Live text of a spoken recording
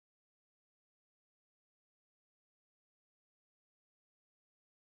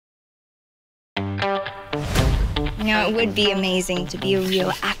You know, it would be amazing to be a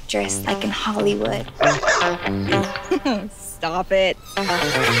real actress like in Hollywood. Stop it.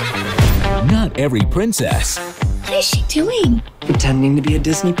 Not every princess. What is she doing? Pretending to be a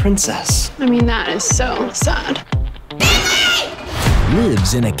Disney princess. I mean, that is so sad.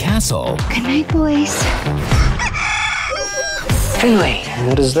 Lives in a castle. Good night, boys. Finley,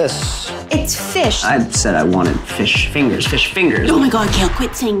 what is this? It's fish. I said I wanted fish fingers, fish fingers. Oh my God, Kale,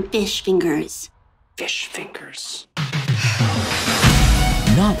 quit saying fish fingers. Fish fingers.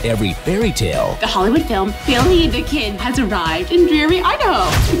 Not every fairy tale. The Hollywood film Billy the Kid has arrived in dreary Idaho.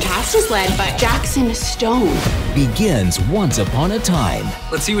 The cast is led by Jackson Stone. Begins once upon a time.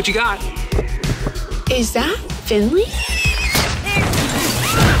 Let's see what you got. Is that Finley?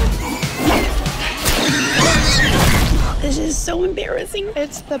 This is so embarrassing.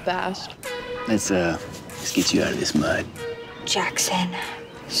 It's the best. Let's get you out of this mud. Jackson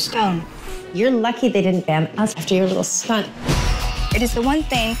Stone. You're lucky they didn't ban us after your little stunt. It is the one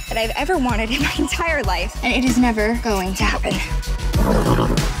thing that I've ever wanted in my entire life, and it is never going to happen.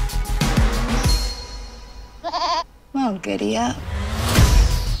 Well, giddy up.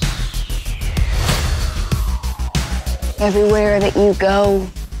 Everywhere that you go,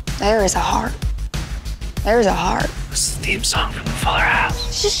 there is a heart. There's a heart. This is the theme song from the Fuller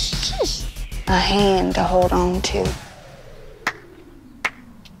House. Shh. A hand to hold on to.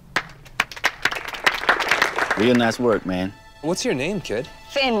 Real nice work, man. What's your name, kid?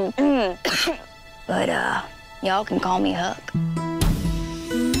 Finn. But, y'all can call me Huck.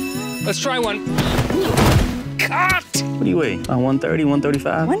 Let's try one. Cut! What do you weigh? 130,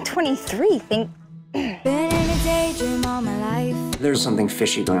 135? 123, think. Been in a daydream all my life. There's something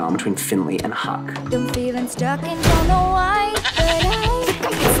fishy going on between Finley and Huck. Been feeling stuck and don't know why, but I need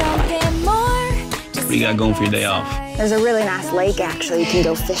something more. What do you got going for your day off? There's a really nice lake, actually. You can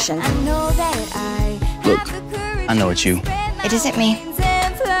go fishing. Look, I know it's you. It isn't me.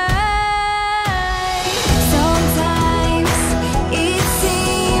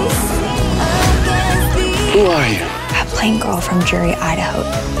 Who are you? A plain girl from Drury, Idaho.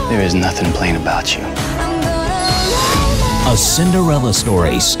 There is nothing plain about you. A Cinderella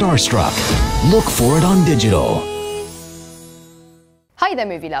Story, Starstruck. Look for it on digital. Hi there,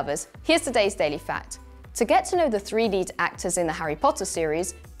 movie lovers. Here's today's Daily Fact. To get to know the three lead actors in the Harry Potter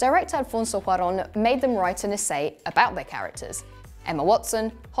series, director Alfonso Cuarón made them write an essay about their characters. Emma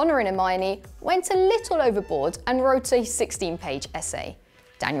Watson, Ron and Hermione, went a little overboard and wrote a 16-page essay.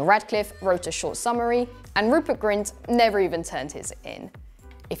 Daniel Radcliffe wrote a short summary, and Rupert Grint never even turned his in.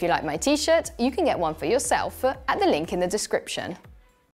 If you like my t-shirt, you can get one for yourself at the link in the description.